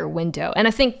extended their window. And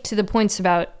I think to the points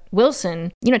about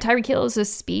Wilson, Tyreek Hill is a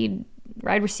speed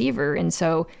wide receiver. And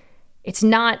so it's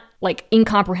not like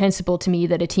incomprehensible to me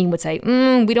that a team would say,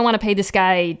 we don't want to pay this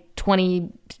guy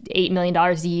 $28 million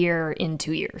a year in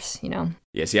 2 years,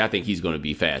 Yeah, see, I think he's going to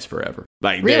be fast forever.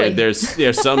 Like, really?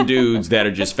 there's some dudes that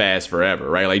are just fast forever,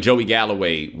 right? Like Joey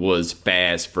Galloway was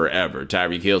fast forever.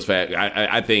 Tyreek Hill's fast.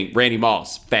 I think Randy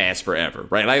Moss fast forever,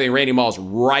 right? I think Randy Moss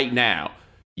right now,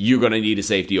 you're going to need a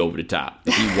safety over the top.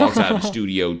 If he walks out of the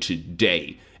studio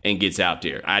today and gets out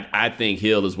there, I think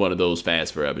Hill is one of those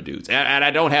fast forever dudes. And I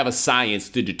don't have a science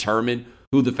to determine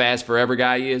who the fast forever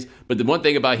guy is. But the one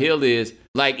thing about Hill is,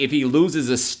 like, if he loses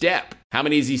a step, how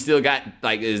many has he still got?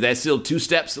 Like, is that still 2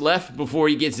 steps left before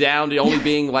he gets down to only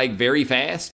being, like, very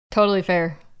fast? Totally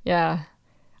fair. Yeah.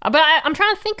 But I'm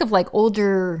trying to think of, like,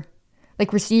 older,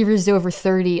 like, receivers over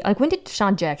 30. Like, when did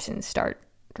Deshaun Jackson start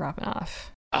dropping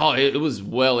off? Oh, it was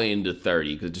well into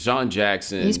 30 because Deshaun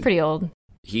Jackson. He's pretty old.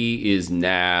 He is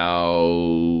now,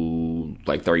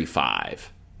 like,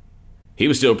 35. He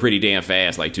was still pretty damn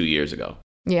fast, like, 2 years ago.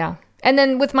 Yeah. And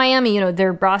then with Miami,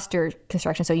 their roster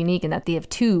construction is so unique in that they have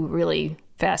 2 really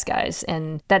fast guys,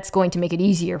 and that's going to make it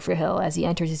easier for Hill as he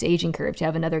enters his aging curve to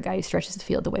have another guy who stretches the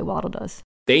field the way Waddle does.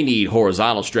 They need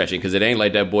horizontal stretching because it ain't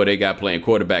like that boy they got playing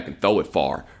quarterback and throw it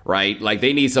far, right? Like,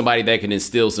 they need somebody that can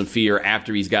instill some fear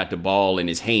after he's got the ball in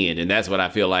his hand, and that's what I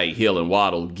feel like Hill and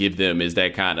Waddle give them, is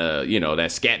that kind of,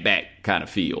 that scat back kind of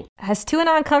feel. Has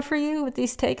Tuanon come for you with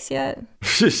these takes yet?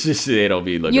 They don't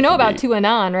be looking. You know for about me.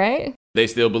 Tuanon, right? They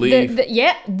still believe?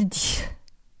 Yeah.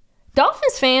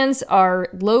 Dolphins fans are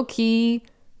low-key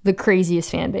the craziest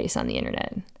fan base on the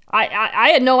internet.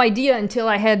 I had no idea until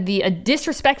I had a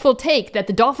disrespectful take that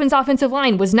the Dolphins' offensive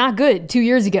line was not good 2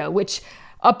 years ago, which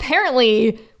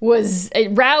apparently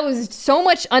it roused so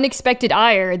much unexpected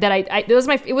ire that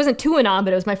it wasn't Tuanon,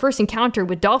 but it was my first encounter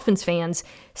with Dolphins fans.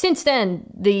 Since then,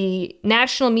 the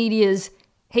national media's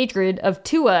hatred of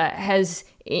Tua has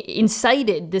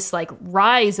incited this like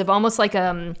rise of almost like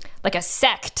a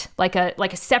sect, like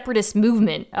a separatist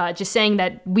movement, just saying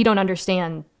that we don't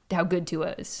understand how good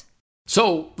Tua is.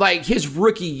 So, like, his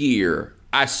rookie year,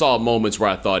 I saw moments where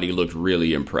I thought he looked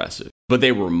really impressive, but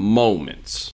they were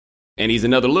moments. And he's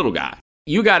another little guy.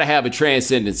 You got to have a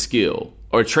transcendent skill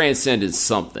or transcendent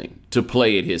something to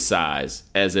play at his size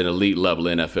as an elite level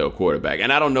NFL quarterback.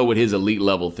 And I don't know what his elite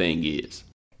level thing is.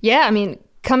 Yeah, I mean,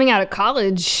 coming out of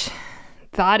college,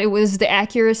 thought it was the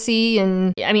accuracy.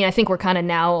 And I mean, I think we're kind of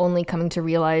now only coming to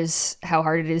realize how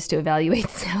hard it is to evaluate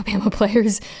the Alabama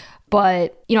players.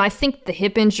 But, I think the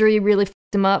hip injury really fucked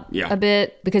him up a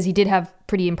bit because he did have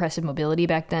pretty impressive mobility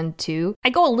back then, too. I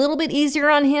go a little bit easier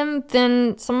on him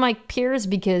than some of my peers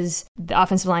because the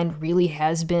offensive line really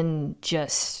has been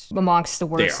just amongst the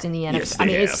worst in the NFL. Yes, I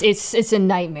mean, it's a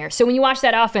nightmare. So when you watch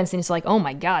that offense and it's like, oh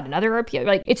my God, another RPO.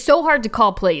 Like, it's so hard to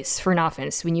call plays for an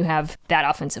offense when you have that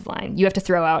offensive line. You have to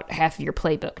throw out half of your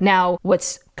playbook. Now,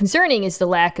 what's concerning is the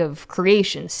lack of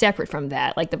creation separate from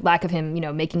that, like the lack of him,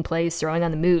 making plays, throwing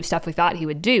on the move, stuff we thought he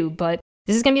would do. But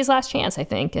this is going to be his last chance, I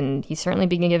think, and he's certainly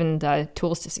being given the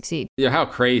tools to succeed. Yeah, how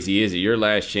crazy is it? Your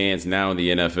last chance now in the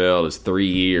NFL is 3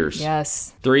 years.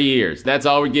 Yes. 3 years. That's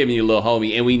all we're giving you, little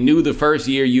homie. And we knew the first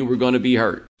year you were going to be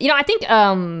hurt. I think,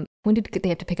 when did they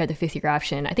have to pick out the 5th-year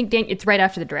option? I think it's right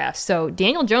after the draft. So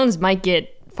Daniel Jones might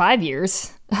get 5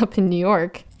 years up in New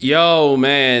York. Yo,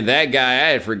 man, that guy, I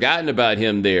had forgotten about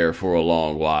him there for a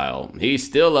long while. He's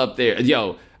still up there.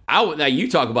 Yo, now you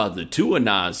talk about the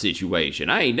Tuanon situation.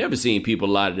 I ain't never seen people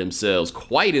lie to themselves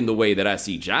quite in the way that I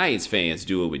see Giants fans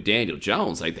do it with Daniel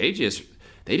Jones. Like, they just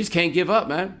can't give up,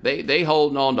 man. They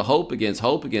holding on to hope against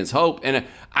hope against hope. And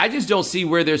I just don't see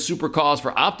where their super cause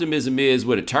for optimism is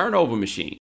with a turnover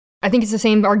machine. I think it's the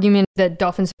same argument that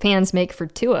Dolphins fans make for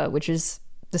Tua, which is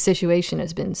the situation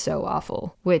has been so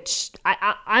awful, which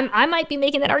I might be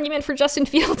making that argument for Justin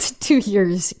Fields 2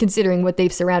 years, considering what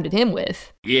they've surrounded him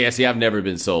with. Yeah, see, I've never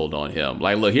been sold on him.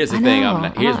 Like, look, here's the thing.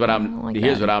 Here's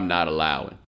what I'm not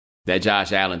allowing. That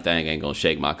Josh Allen thing ain't gonna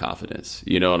shake my confidence.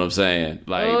 You know what I'm saying?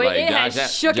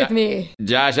 Shooketh me.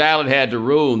 Josh Allen had to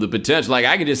ruin the potential. Like,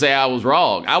 I can just say I was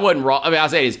wrong. I wasn't wrong. I mean, I'll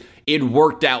say this. It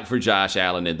worked out for Josh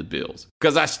Allen and the Bills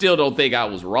because I still don't think I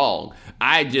was wrong.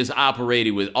 I just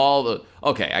operated with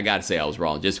I got to say I was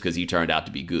wrong just because he turned out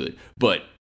to be good. But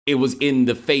it was in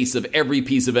the face of every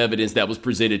piece of evidence that was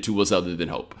presented to us other than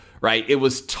hope, right? It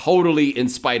was totally in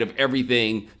spite of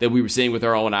everything that we were seeing with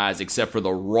our own eyes except for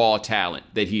the raw talent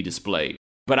that he displayed.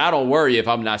 But I don't worry if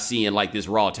I'm not seeing like this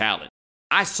raw talent.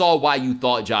 I saw why you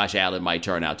thought Josh Allen might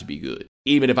turn out to be good,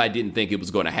 even if I didn't think it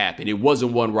was going to happen. It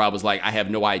wasn't one where I was like, I have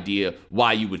no idea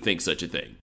why you would think such a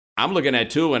thing. I'm looking at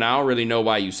Tua, and I don't really know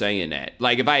why you're saying that.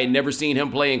 Like, if I had never seen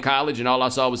him play in college and all I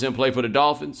saw was him play for the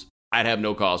Dolphins, I'd have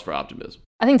no cause for optimism.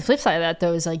 I think the flip side of that,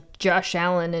 though, is like Josh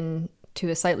Allen and to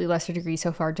a slightly lesser degree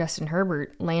so far, Justin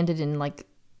Herbert landed in like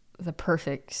the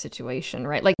perfect situation,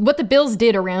 right? Like what the Bills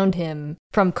did around him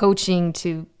from coaching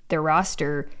to their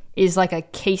roster is like a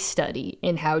case study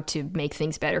in how to make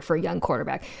things better for a young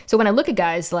quarterback. So when I look at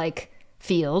guys like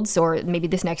Fields or maybe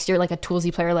this next year, like a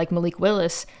toolsy player like Malik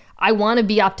Willis, I want to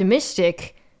be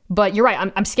optimistic, but you're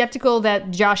right. I'm skeptical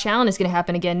that Josh Allen is going to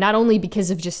happen again, not only because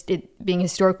of just it being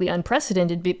historically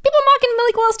unprecedented, but people mocking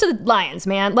Malik Willis to the Lions,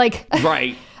 man. Like,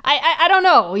 right. I don't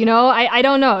know, I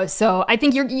don't know. So I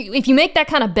think if you make that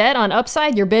kind of bet on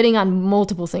upside, you're betting on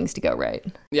multiple things to go right.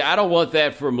 Yeah, I don't want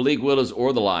that for Malik Willis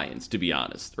or the Lions, to be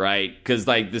honest, right? Because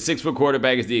the 6-foot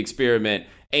quarterback is the experiment.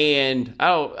 And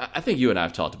I think you and I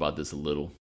have talked about this a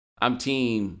little. I'm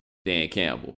team Dan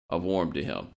Campbell. I've warmed to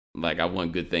him. I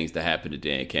want good things to happen to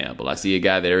Dan Campbell. I see a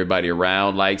guy that everybody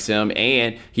around likes him,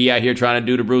 and he out here trying to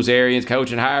do the Bruce Arians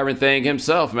coach and hiring thing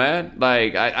himself, man.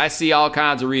 I see all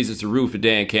kinds of reasons to root for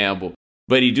Dan Campbell,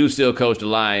 but he do still coach the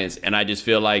Lions, and I just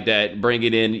feel like that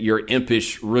bringing in your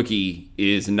impish rookie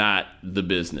is not the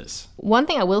business. One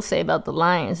thing I will say about the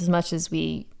Lions, as much as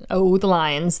we owe the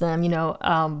Lions them,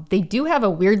 they do have a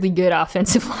weirdly good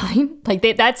offensive line.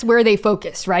 That's where they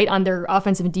focus, right? On their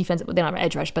offensive and defensive. They don't have an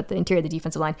edge rush, but the interior of the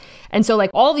defensive line. And so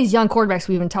all these young quarterbacks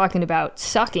we've been talking about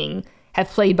sucking have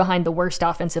played behind the worst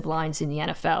offensive lines in the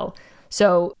NFL.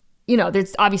 So,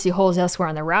 there's obviously holes elsewhere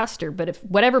on the roster, but if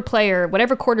whatever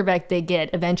quarterback they get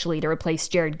eventually to replace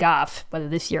Jared Goff, whether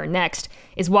this year or next,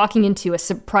 is walking into a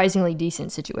surprisingly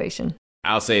decent situation.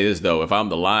 I'll say this, though. If I'm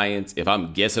the Lions, if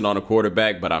I'm guessing on a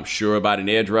quarterback, but I'm sure about an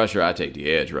edge rusher, I take the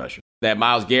edge rusher. That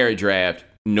Myles Garrett draft,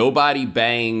 nobody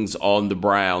bangs on the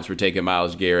Browns for taking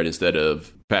Myles Garrett instead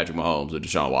of Patrick Mahomes or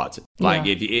Deshaun Watson. Yeah.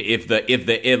 If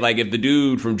the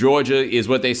dude from Georgia is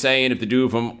what they saying, if the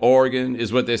dude from Oregon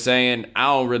is what they're saying,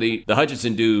 the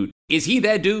Hutchinson dude, is he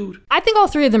that dude? I think all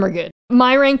three of them are good.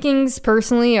 My rankings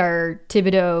personally are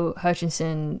Thibodeau,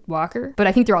 Hutchinson, Walker, but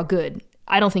I think they're all good.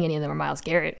 I don't think any of them are Myles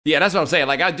Garrett. Yeah, that's what I'm saying.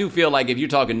 I do feel like if you're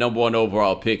talking number one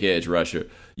overall pick edge rusher,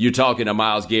 you're talking to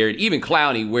Myles Garrett, even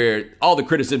Clowney, where all the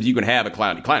criticisms you can have of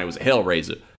Clowney. Clowney was a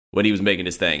hellraiser when he was making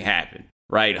this thing happen,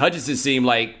 right? Hutchinson seemed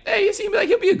like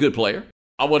he'll be a good player.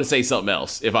 I want to say something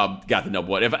else if I've got the number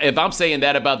one. If I'm saying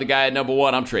that about the guy at number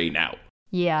one, I'm trading out.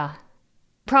 Yeah.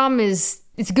 Problem is,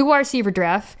 it's a good wide receiver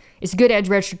draft. It's a good edge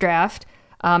rusher draft.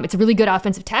 It's a really good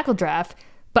offensive tackle draft.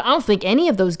 But I don't think any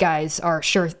of those guys are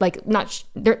sure, a lot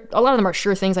of them are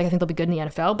sure things, I think they'll be good in the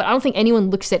NFL, but I don't think anyone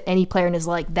looks at any player and is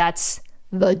like, that's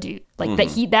the dude.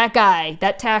 That guy,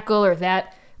 that tackle or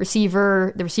that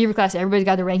receiver, the receiver class, everybody's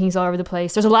got their rankings all over the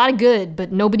place. There's a lot of good,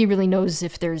 but nobody really knows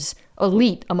if there's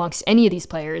elite amongst any of these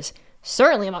players.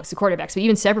 Certainly amongst the quarterbacks, but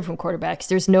even separate from quarterbacks,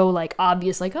 there's no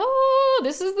obvious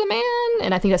this is the man.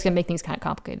 And I think that's going to make things kind of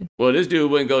complicated. Well, this dude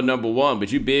wouldn't go number one,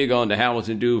 but you big on the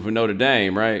Hamilton dude for Notre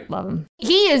Dame, right? Love him.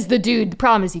 He is the dude. The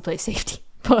problem is he plays safety,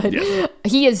 but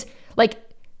he is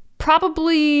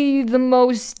probably the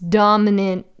most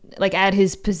dominant, at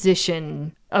his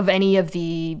position of any of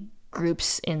the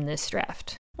groups in this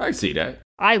draft. I see that.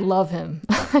 I love him.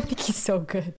 I think he's so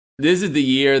good. This is the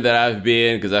year that I've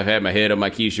been, because I've had my head on my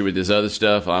quiche with this other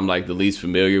stuff. I'm the least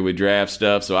familiar with draft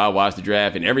stuff, so I watch the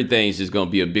draft, and everything's just going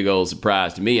to be a big old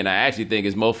surprise to me, and I actually think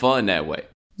it's more fun that way.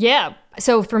 Yeah.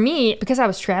 So for me, because I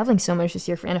was traveling so much this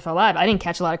year for NFL Live, I didn't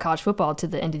catch a lot of college football to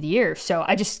the end of the year, so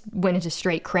I just went into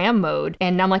straight cram mode,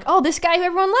 and I'm like, oh, this guy who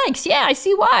everyone likes, yeah, I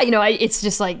see why. It's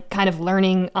just kind of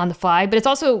learning on the fly, but it's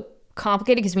also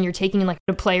complicated because when you're taking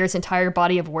a player's entire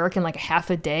body of work in a half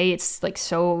a day, it's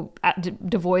so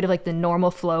devoid of the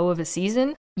normal flow of a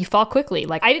season. You fall quickly.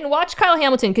 I didn't watch Kyle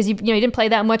Hamilton because he didn't play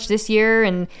that much this year,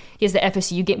 and he has the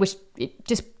FSU game, which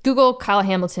just Google Kyle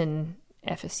Hamilton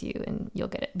FSU and you'll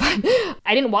get it. But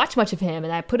I didn't watch much of him,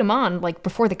 and I put him on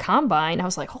before the combine. I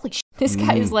was like, holy shit, this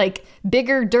guy is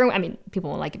bigger Derwin. I mean, people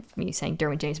won't like me saying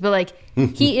Derwin James, but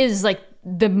he is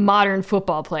the modern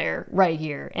football player right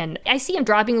here. And I see him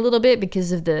dropping a little bit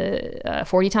because of the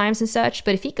 40 times and such.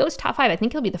 But if he goes top 5, I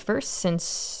think he'll be the first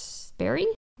since Berry.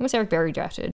 When was Eric Berry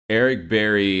drafted? Eric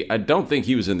Berry, I don't think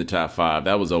he was in the top 5.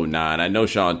 That was 2009. I know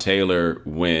Sean Taylor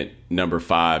went number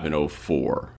 5 in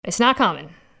 2004. It's not common.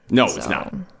 No, it's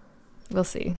not. We'll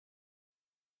see.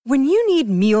 When you need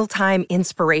mealtime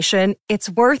inspiration,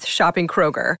 it's worth shopping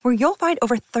Kroger, where you'll find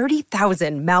over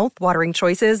 30,000 mouth-watering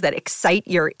choices that excite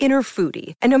your inner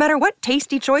foodie. And no matter what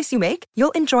tasty choice you make,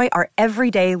 you'll enjoy our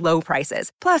everyday low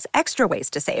prices, plus extra ways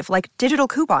to save, like digital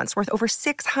coupons worth over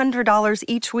 $600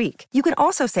 each week. You can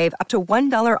also save up to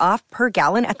 $1 off per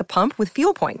gallon at the pump with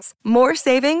fuel points. More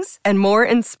savings and more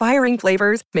inspiring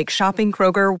flavors make shopping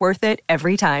Kroger worth it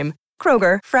every time.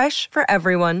 Kroger, fresh for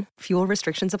everyone. Fuel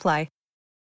restrictions apply.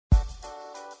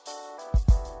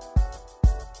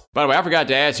 By the way, I forgot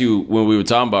to ask you when we were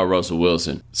talking about Russell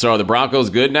Wilson. So are the Broncos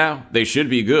good now? They should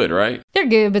be good, right? They're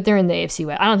good, but they're in the AFC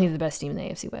West. I don't think they're the best team in the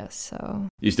AFC West. So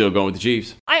You still going with the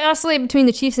Chiefs? I oscillate between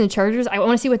the Chiefs and the Chargers. I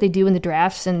want to see what they do in the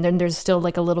drafts, and then there's still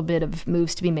a little bit of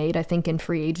moves to be made, I think, in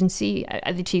free agency.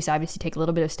 The Chiefs obviously take a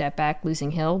little bit of step back,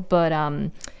 losing Hill, but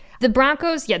The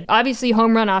Broncos, obviously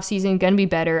home run offseason, going to be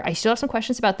better. I still have some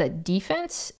questions about the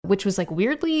defense, which was like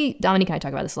weirdly, Dominique and I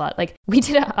talk about this a lot. Like we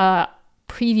did a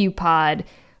preview pod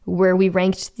where we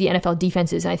ranked the NFL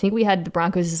defenses, and I think we had the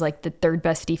Broncos as like the third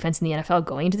best defense in the NFL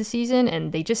going into the season,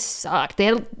 and they just sucked. They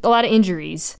had a lot of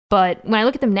injuries, but when I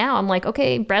look at them now, I'm like,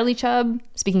 okay, Bradley Chubb,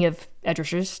 speaking of edge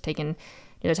rushers taken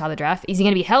top of the draft, is he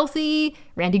going to be healthy?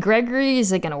 Randy Gregory,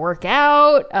 is it going to work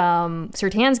out?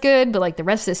 Surtain's good, but like the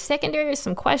rest of the secondary,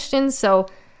 some questions. So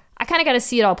I kind of got to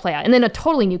see it all play out. And then a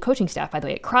totally new coaching staff, by the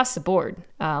way, across the board.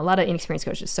 A lot of inexperienced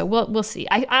coaches. So we'll see.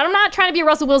 I'm not trying to be a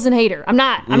Russell Wilson hater. I'm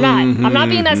not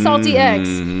being that salty ex.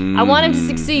 I want him to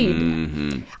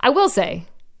succeed. I will say,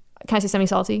 can I say something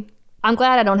salty? I'm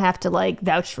glad I don't have to like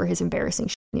vouch for his embarrassing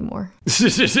shit anymore. You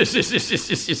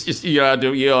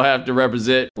don't have to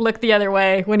represent. Look the other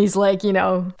way when he's like,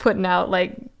 putting out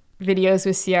like videos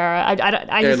with Ciara.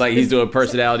 I just, like he's doing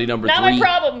personality number 3. Not my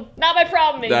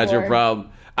problem anymore. Not your problem.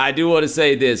 I do want to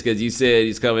say this because you said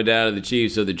he's coming down to the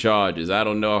Chiefs or the Chargers. I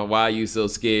don't know why you so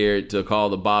scared to call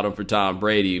the bottom for Tom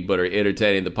Brady, but are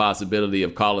entertaining the possibility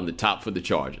of calling the top for the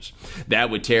Chargers.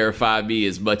 That would terrify me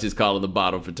as much as calling the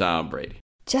bottom for Tom Brady.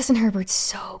 Justin Herbert's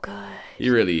so good. He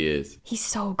really is. He's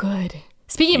so good.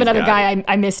 Speaking of another guy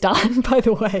I missed on, by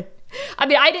the way. I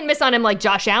mean, I didn't miss on him like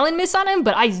Josh Allen missed on him,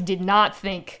 but I did not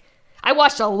think. I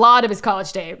watched a lot of his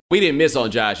college tape. We didn't miss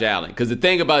on Josh Allen because the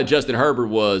thing about Justin Herbert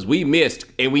was we missed,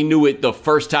 and we knew it the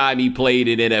first time he played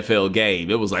an NFL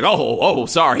game. It was like,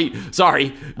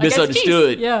 sorry,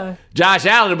 misunderstood. Yeah. Josh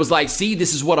Allen was like, see,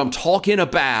 this is what I'm talking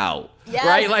about. Yes.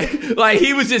 Right? Like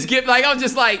he was just giving, like, I was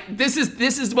just like, this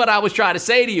is what I was trying to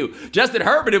say to you. Justin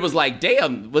Herbert, it was like,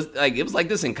 damn, it was like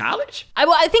this in college?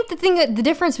 I think the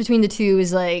difference between the two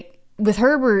is like, with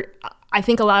Herbert, I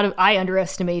think I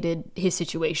underestimated his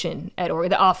situation at Oregon,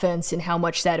 the offense, and how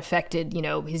much that affected,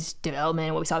 his development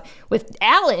and what we saw. With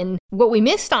Allen, what we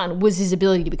missed on was his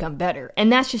ability to become better. And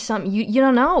that's just something you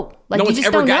don't know. Like, no one's just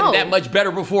ever don't gotten know. that much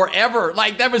better before, ever.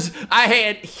 Like, I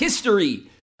had history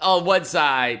on one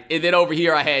side, and then over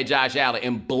here I had Josh Allen,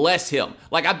 and bless him.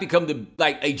 Like, I've become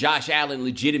a Josh Allen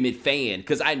legitimate fan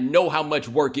because I know how much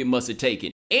work it must have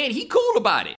taken. And he cool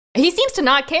about it. He seems to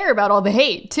not care about all the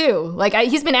hate, too. Like,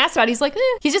 he's been asked about it. He's like,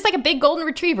 he's just like a big golden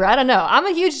retriever. I don't know. I'm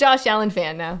a huge Josh Allen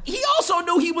fan now. He also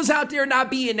knew he was out there not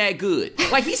being that good.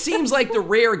 Like, he seems like the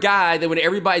rare guy that when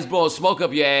everybody's blowing smoke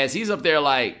up your ass, he's up there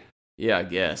like, yeah, I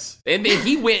guess. And then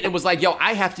he went and was like, yo,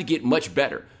 I have to get much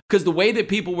better. Because the way that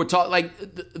people were talking, like,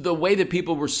 the way that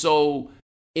people were so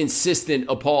insistent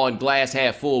upon glass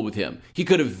half full with him, he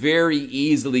could have very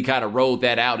easily kind of rolled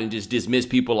that out and just dismissed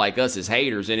people like us as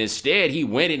haters. And instead, he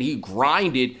went and he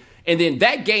grinded. And then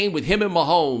that game with him and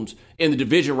Mahomes in the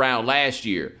division round last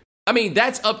year, I mean,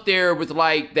 that's up there with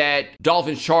like that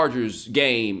Dolphins-Chargers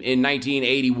game in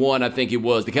 1981, I think it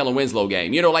was, the Kellen Winslow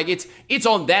game. Like it's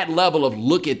on that level of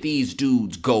look at these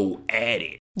dudes go at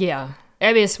it. Yeah.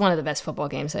 I mean, it's one of the best football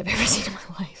games I've ever seen in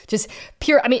my life. Just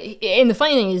pure. I mean, and the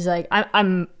funny thing is, like,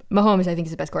 I'm Mahomes, I think,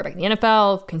 is the best quarterback in the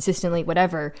NFL, consistently,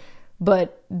 whatever.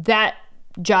 But that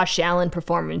Josh Allen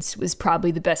performance was probably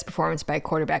the best performance by a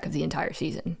quarterback of the entire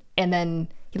season. And then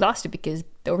he lost it because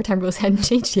the overtime rules hadn't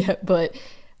changed yet. But,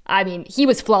 I mean, he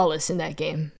was flawless in that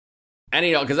game. And,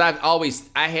 because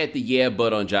I had the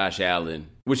but on Josh Allen,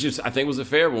 which is, I think was a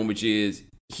fair one, which is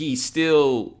he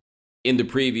still, in the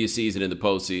previous season, in the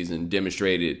postseason,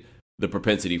 demonstrated the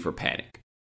propensity for panic,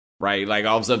 right? Like,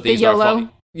 all of a sudden things start falling.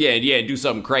 Yeah, do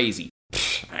something crazy.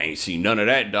 I ain't seen none of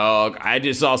that, dog. I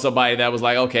just saw somebody that was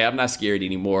like, okay, I'm not scared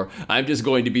anymore. I'm just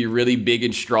going to be really big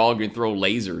and strong and throw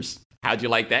lasers. How'd you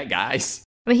like that, guys?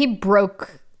 I mean, he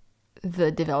broke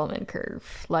the development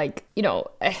curve. Like,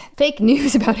 fake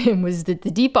news about him was that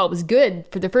the deep ball was good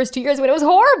for the first 2 years, but it was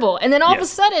horrible. And then all of a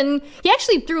sudden, he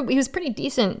was pretty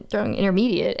decent throwing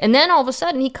intermediate. And then all of a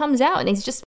sudden, he comes out and he's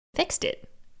just fixed it.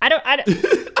 I don't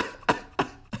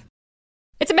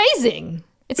It's amazing.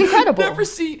 It's incredible.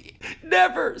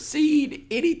 Never seen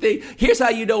anything. Here's how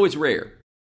you know it's rare.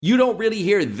 You don't really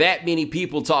hear that many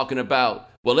people talking about,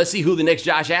 well, let's see who the next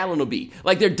Josh Allen will be.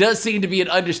 Like, there does seem to be an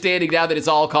understanding now that it's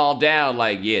all calmed down.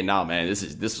 Like, yeah, no, man,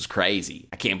 this was crazy.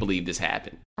 I can't believe this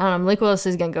happened. Malik Willis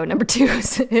is going to go number 2,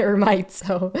 or might,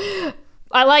 so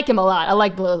I like him a lot. I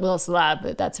like Willis a lot,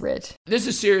 but that's rich. This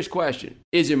is a serious question.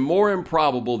 Is it more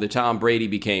improbable that Tom Brady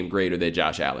became great or that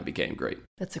Josh Allen became great?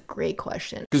 That's a great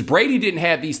question. Because Brady didn't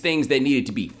have these things that needed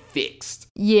to be fixed.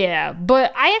 Yeah,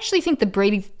 but I actually think the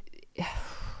Brady...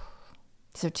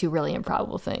 These are two really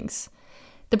improbable things.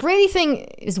 The Brady thing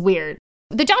is weird.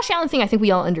 The Josh Allen thing, I think we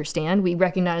all understand. We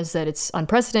recognize that it's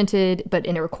unprecedented, and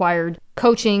it required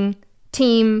coaching,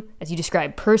 team, as you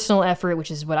described, personal effort,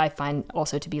 which is what I find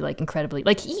also to be like incredibly,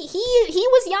 like he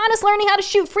was Giannis learning how to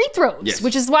shoot free throws, yes.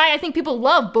 Which is why I think people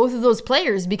love both of those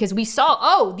players, because we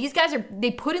saw, these guys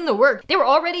they put in the work. They were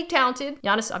already talented,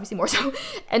 Giannis obviously more so,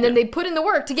 and then they put in the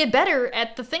work to get better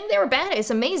at the thing they were bad at. It's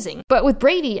amazing. But with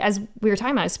Brady, as we were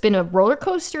talking about, it's been a roller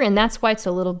coaster, and that's why it's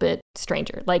a little bit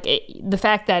stranger. Like the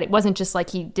fact that it wasn't just like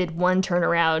he did one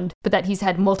turnaround, but that he's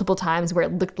had multiple times where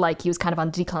it looked like he was kind of on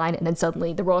decline, and then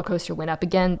suddenly the roller coaster went up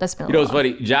again. That's been it's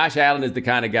funny. Josh Allen is the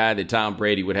kind of guy that Tom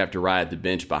Brady would have to ride the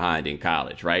bench behind in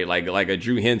college, right? Like a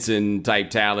Drew Henson type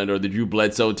talent or the Drew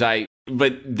Bledsoe type.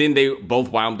 But then they both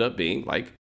wound up being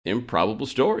like improbable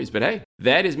stories. But hey,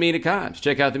 that is Mina Kimes.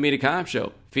 Check out the Mina Kimes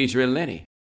Show featuring Lenny,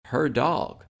 her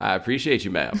dog. I appreciate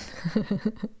you, ma'am.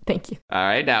 Thank you. All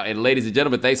right. Now, and ladies and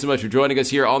gentlemen, thanks so much for joining us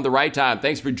here on The Right Time.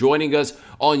 Thanks for joining us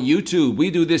on YouTube. We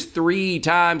do this 3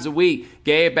 times a week.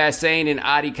 Gabe Bassane and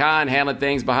Adi Khan handling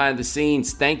things behind the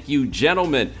scenes. Thank you,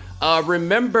 gentlemen.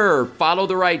 Remember, follow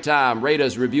The Right Time. Rate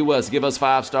us, review us, give us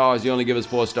 5 stars. You only give us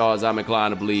 4 stars. I'm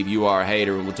inclined to believe you are a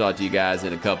hater, and we'll talk to you guys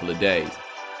in a couple of days.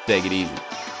 Take it easy.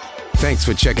 Thanks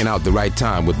for checking out The Right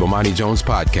Time with Bomani Jones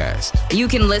podcast. You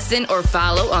can listen or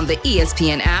follow on the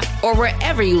ESPN app or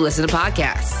wherever you listen to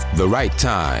podcasts. The Right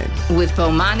Time with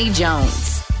Bomani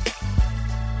Jones.